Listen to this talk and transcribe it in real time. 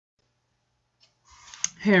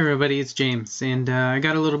Hey everybody, it's James, and I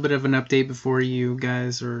got a little bit of an update before you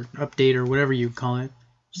guys, or update, or whatever you call it.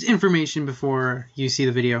 Just information before you see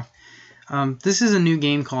the video. This is a new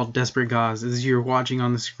game called Desperate Gods, as you're watching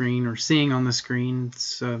on the screen, or seeing on the screen.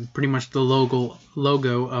 It's pretty much the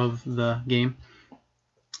logo of the game.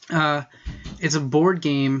 It's a board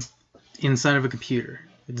game inside of a computer,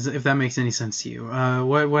 if that makes any sense to you.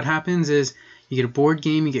 What happens is, you get a board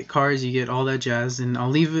game, you get cards, you get all that jazz, and I'll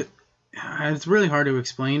leave it. It's really hard to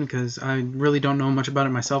explain because I really don't know much about it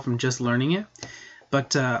myself. I'm just learning it.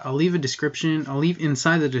 But I'll leave a description. I'll leave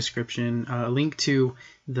inside the description a link to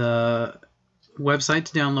the website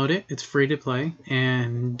to download it. It's free to play,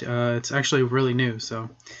 and it's actually really new, so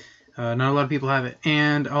not a lot of people have it.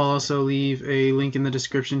 And I'll also leave a link in the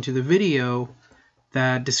description to the video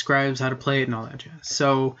that describes how to play it and all that jazz.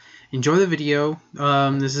 So enjoy the video.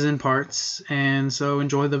 This is in parts, and so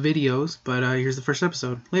enjoy the videos. But here's the first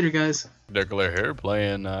episode. Later, guys. Declare here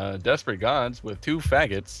playing Desperate Gods with two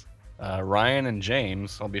faggots, Ryan and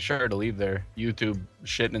James. I'll be sure to leave their YouTube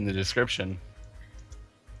shit in the description.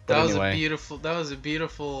 But That anyway, was a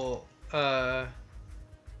beautiful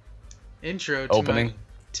intro opening.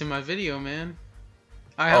 to my video, man.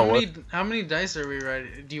 How many dice are we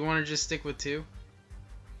riding? Do you want to just stick with two?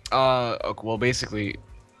 Okay, well, basically,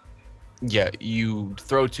 yeah, you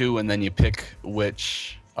throw two and then you pick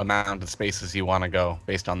which amount of spaces you want to go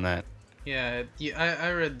based on that. Yeah,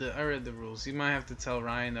 I read the rules. You might have to tell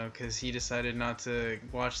Ryan though, because he decided not to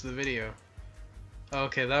watch the video.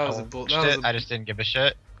 Okay, that was I just didn't give a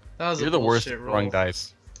shit. That was You're a the worst bullshit at roll. throwing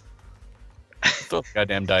dice. Throw the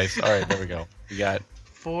goddamn dice. All right, there we go. We got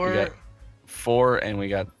Four. four, and we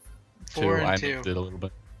got Four two. and I two. moved it a little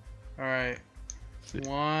bit. All right.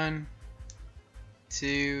 1,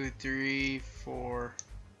 2, 3, 4.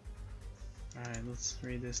 Alright, let's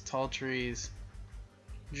read this. Tall trees.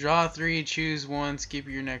 Draw 3, choose 1, skip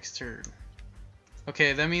your next turn.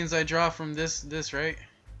 Okay, that means I draw from this, right?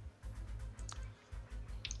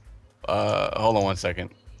 Hold on one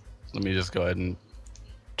second. Let me just go ahead and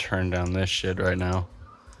turn down this shit right now.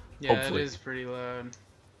 Yeah, Hopefully. it is pretty loud.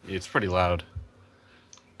 It's pretty loud.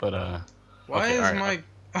 But Why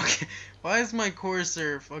is my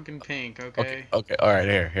cursor fucking pink, okay? Okay, alright,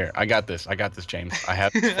 here. I got this, James. I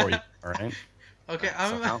have this for you, alright? Okay,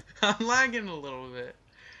 Alright, I'm lagging a little bit.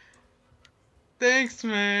 Thanks,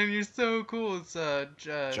 man. You're so cool. It's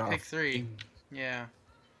pick 3. Yeah.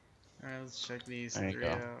 Alright, let's check these There you 3 go.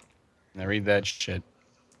 out. Now read that shit.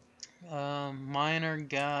 Minor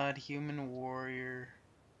god, human warrior.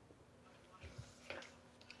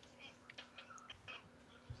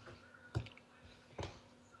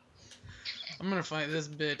 I'm gonna fight this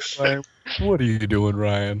bitch. Ryan, what are you doing,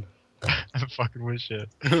 Ryan? I'm fucking with shit.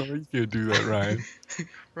 You can't do that, Ryan.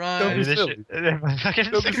 Ryan, Don't be silly.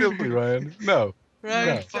 Don't be silly, Ryan. No.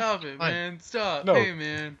 Ryan, No. stop it, Fine. man. Stop. No. Hey,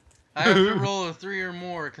 man. I have to roll a 3 or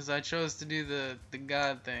more because I chose to do the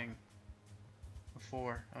god thing. A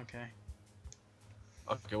 4. Okay.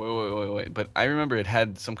 Okay, wait. But I remember it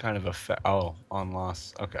had some kind of effect. Oh, on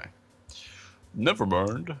loss. Okay. Never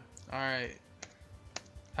mind. Alright.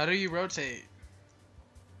 How do you rotate?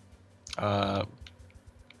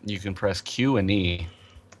 You can press Q and E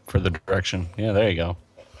for the direction. Yeah, there you go.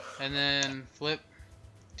 And then flip.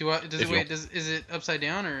 Is it upside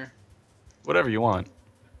down or? Whatever you want.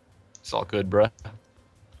 It's all good, bruh.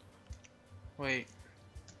 Wait.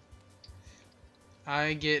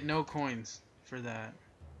 I get no coins for that.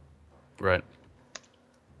 Right.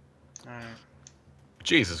 Alright.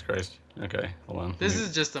 Jesus Christ. Okay, hold on. This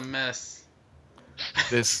is just a mess.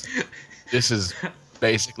 This is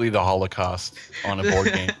basically the Holocaust on a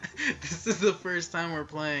board game. This is the first time we're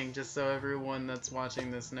playing, just so everyone that's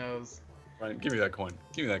watching this knows. Ryan, give me that coin.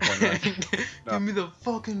 Give me that coin, Ryan. No. Give me the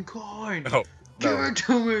fucking coin! No. Give No. it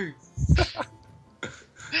to me!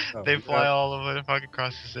 No. They fly all over the fucking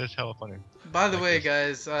cross. It's hella funny. By the way,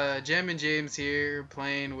 guys, Jam and James here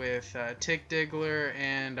playing with Tick Diggler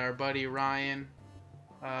and our buddy Ryan.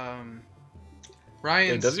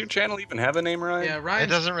 Hey, does your channel even have a name, Ryan? Yeah, It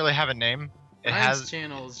Ryan's, doesn't really have a name. It Ryan's has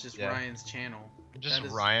channel is just yeah. Ryan's channel. just that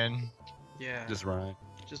is- Ryan. Yeah, Just Ryan.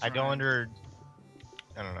 just I go Ryan. under.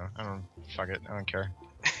 I don't know. Fuck it. I don't care.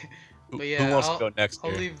 But yeah, Who wants I'll, to go next I'll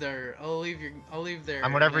here? leave their.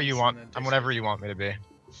 I'm whatever you links want. in the I'm whatever you want me to be.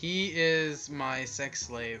 He is my sex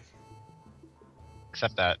slave.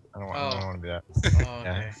 Except that. I don't Oh. want to be that. Oh,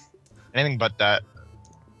 Yeah. okay. Anything but that.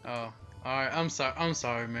 Oh, alright, I'm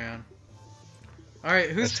sorry, man. Alright,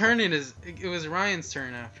 whose That's turn it is? It was Ryan's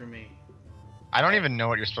turn after me. I don't even know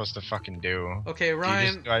what you're supposed to fucking do. Okay, Do you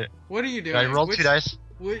Ryan, just- do I, what are you doing? do I roll 2 dice?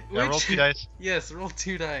 Which, Do I roll 2 dice? Yes, roll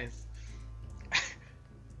 2 dice.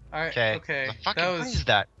 All right. Okay. Okay. The fucking, That what was. is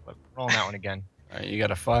that? Rolling that one again. All right, you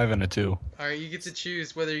got a 5 and a 2. All right. You get to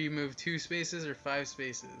choose whether you move 2 spaces or 5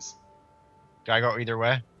 spaces. Do I go either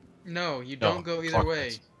way? No, you No, don't go either way.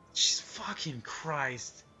 clockwise. Jesus fucking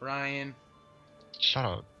Christ, Ryan. Shut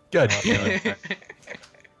up. God damn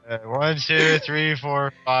it. 1, 2, 3,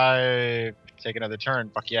 4, 5. Take another turn.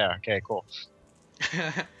 Fuck yeah. Okay, cool.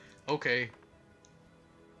 Okay.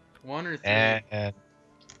 1 or 3. And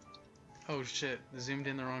Oh shit, zoomed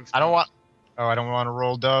in the wrong spot. I don't want. Oh, I don't want to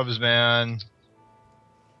roll dubs, man.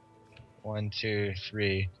 1, 2,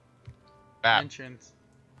 3. Bap. Entrance.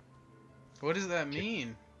 What does that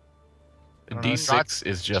mean? The I don't know. D6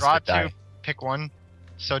 is just Draw a die. 2. Pick one.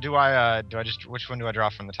 So do I? Do I just? Which one do I draw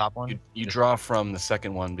from the top one? You draw from the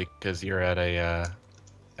second one because you're at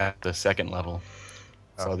the second level.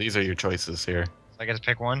 So Oh. these are your choices here. So I get to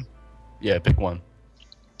pick one. Yeah, pick one.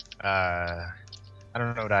 I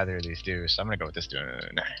don't know what either of these do, so I'm gonna go with this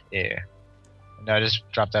dude. Yeah. No, I just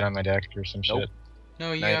drop that on my deck or some Nope. shit.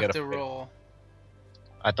 No, you Now you have gotta to pick. roll.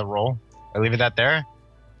 I have to roll. I leave it that there.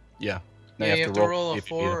 Yeah. Now Yeah, you have to roll a if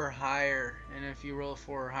you 4 beat it. or higher, and if you roll a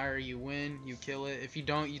 4 or higher, you win, you kill it. If you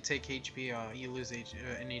don't, you take HP, you lose an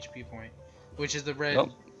HP point, which is the red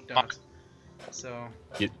Nope. dot. So,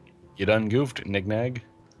 You done goofed, Nignag.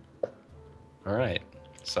 Alright.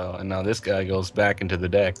 So, and now this guy goes back into the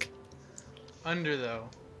deck. under though.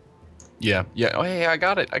 Yeah. Oh, hey, I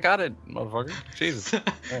got it, motherfucker. Jesus.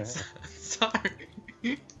 Alright.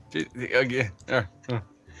 Sorry. Again.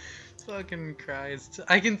 Fucking Christ.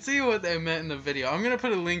 I can see what they meant in the video. I'm gonna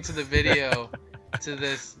put a link to the video to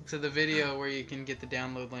the video where you can get the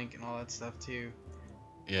download link and all that stuff too.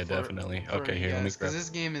 Yeah, definitely. For Okay, you here, let me guys, 'cause grab. this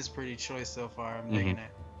game is pretty choice so far. I'm Mhm. digging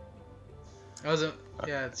it. I wasn't.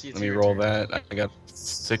 Yeah, it's you. Let me roll that. I got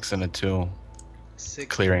 6 and a 2.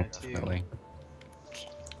 6 Clearing, and a 2. definitely.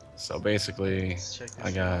 So basically, Let's check this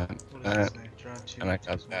I out. got What does that, it say? Draw 2, and I choose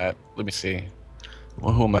got one. that. Let me see.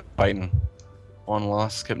 Well, who am I fighting? 1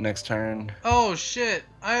 loss, skip next turn. Oh shit!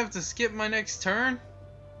 I have to skip my next turn.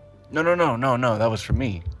 No, that was for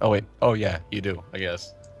me. Oh, wait. Oh, yeah, you do, I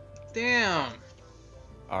guess. Damn.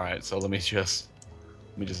 Alright, so let me just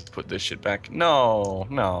put this shit back. No.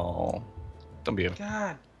 Don't be a...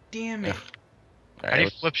 God damn it. How do you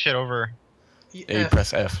Alright, flip shit over? you F.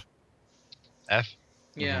 press F. F.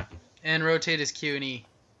 Yeah. And rotate is Q and E.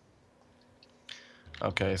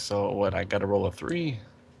 Okay, so what? I gotta roll a 3?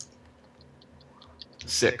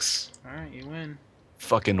 6. All right, you win.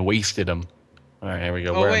 Fucking wasted him. Alright, here we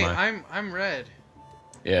go. Oh Where wait, am I? I'm red.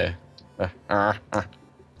 Yeah.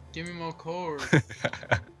 Give me more cord.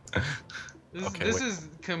 This Okay, this wait. is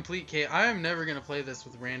complete chaos. I am never gonna play this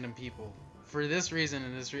with random people. For this reason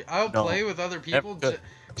and this reason, I'll No. play with other people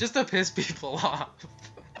just to piss people off.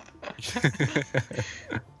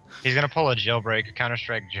 He's gonna pull a jailbreak, a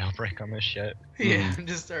Counter-Strike jailbreak on this shit. Yeah,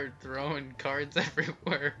 just start throwing cards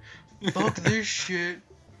everywhere. Fuck this shit.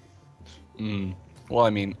 Well, I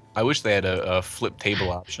mean, I wish they had a flip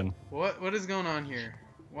table option. What is going on here?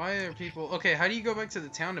 Why are people? Okay, how do you go back to the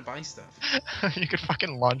town to buy stuff? You could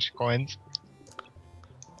fucking launch coins.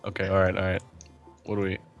 Okay, alright. What do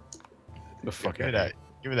we... The fuck Give me out that.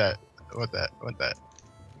 Give me that. What that?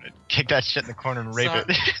 Kick that shit in the corner and rape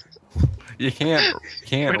it. You can't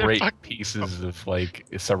Where the rate fuck- pieces of, like,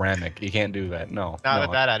 ceramic. You can't do that. No. Not no.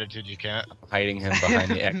 with that attitude, you can't. I'm hiding him behind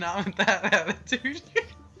the X. Not with that attitude.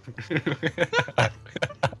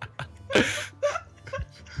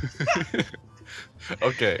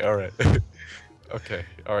 Okay, alright.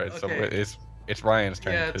 Alright, so Okay. it's Ryan's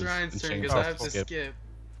turn. Yeah, it's 'cause Ryan's turn James because I has have to skip.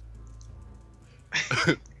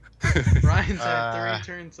 skip. Ryan's had 3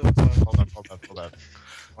 turns so far. Hold up.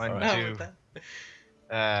 One, Alright. Not with two,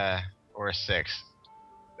 that. or a 6.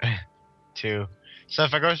 2. So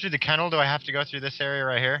if I go through the kennel, do I have to go through this area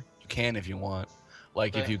right here? You can if you want.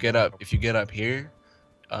 Like if But- you get up here,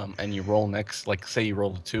 and you roll next, like say you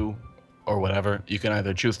roll a 2 or whatever, you can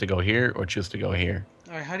either choose to go here or choose to go here.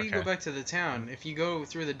 Alright, how do you go Okay. back to the town? If you go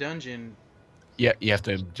through the dungeon. Yeah, you have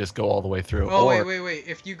to just go all the way through. Oh or, wait.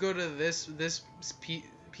 If you go to this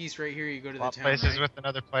piece right here, you go to the Swap town. places Right? with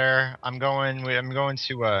another player. I'm going to wait a minute.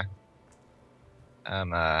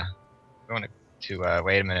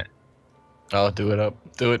 I'll do it up.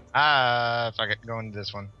 Do it. Fuck it, going to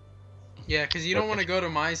this one. Yeah, because you don't want to go to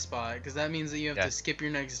my spot, because that means that you have Yeah. to skip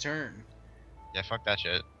your next turn. Yeah, fuck that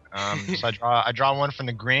shit. So I draw one from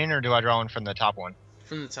the green, or do I draw one from the top one?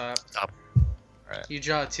 From the top. Alright. You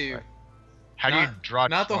draw 2. Alright. How do you draw?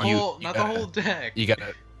 Not the one? whole, you not the gotta- whole deck. You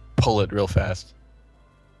gotta pull it real fast.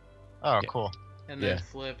 Oh, Yeah. cool. And then yeah.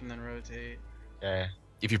 flip and then rotate. Yeah.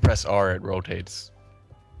 If you press R, it rotates,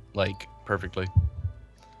 like perfectly.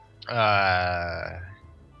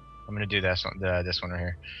 I'm gonna do this one. This one right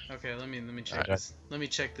here. Okay, let me check Alright. this. Let me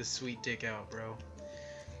check this sweet dick out, bro.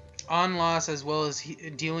 On loss as well as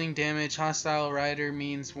dealing damage, hostile rider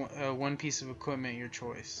means one piece of equipment, your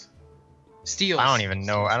choice. Steals. I don't even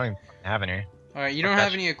know. I don't even have any. All right, you don't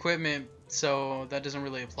have any equipment, so that doesn't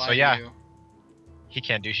really apply So, yeah. to you. He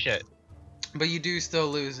can't do shit. But you do still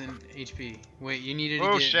lose in HP. Wait, you needed to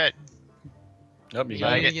Oh get. shit! Nope, you You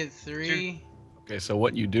got need it. to get 3. Okay, so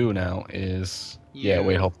what you do now is yeah.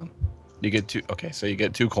 Wait, You- hold on. You get 2. Okay, so you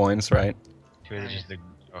get 2 coins, right? Two of just the.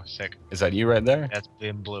 Oh, sick. Is that you right there? That's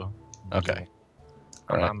in blue. Okay.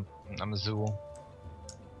 All right. I'm a Zool.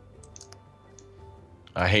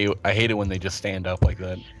 I hate it when they just stand up like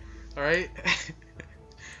that. All right.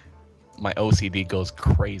 My OCD goes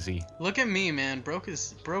crazy. Look at me, man. Broke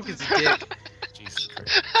his dick. Jesus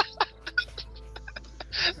Christ.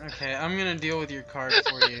 Okay, I'm gonna deal with your card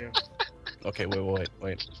for you. Okay, wait.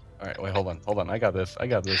 All right, wait, hold on. I got this.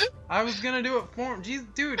 I was gonna do it for him. Jeez,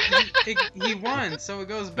 dude, he won, so it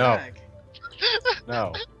goes No. back.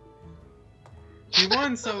 No. He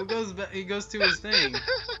won, so it goes back. He goes to his thing.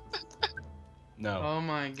 No. Oh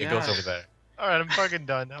my god. It goes over there. All right, I'm fucking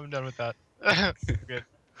done. I'm done with that. Good.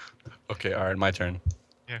 Okay, all right, my turn.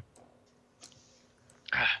 Yeah.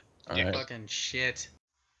 All You right. fucking shit.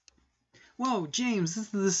 Whoa, James, this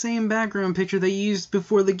is the same background picture they used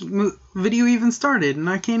before the video even started, and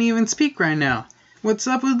I can't even speak right now. What's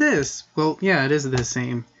up with this? Well, yeah, it is the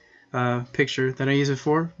same picture that I used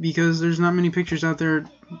before, because there's not many pictures out there,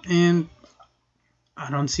 and I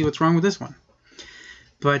don't see what's wrong with this one.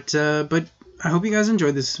 But I hope you guys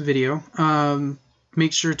enjoyed this video.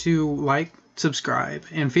 Make sure to like, subscribe,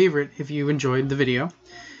 and favorite if you enjoyed the video.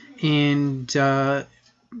 And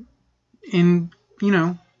you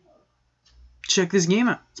know, check this game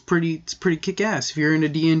out. It's pretty kick-ass. If you're into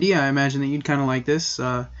D&D, I imagine that you'd kind of like this.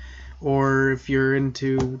 Or if you're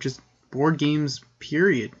into just board games,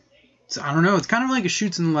 period. So, I don't know. It's kind of like a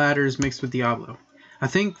Chutes and Ladders mixed with Diablo. I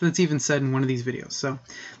think that's even said in one of these videos. So,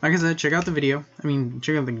 like I said, check out the video.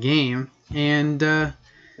 Check out the game. And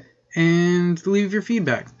leave your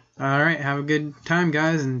feedback. Alright, have a good time,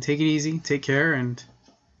 guys, and take it easy. Take care, and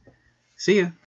see ya.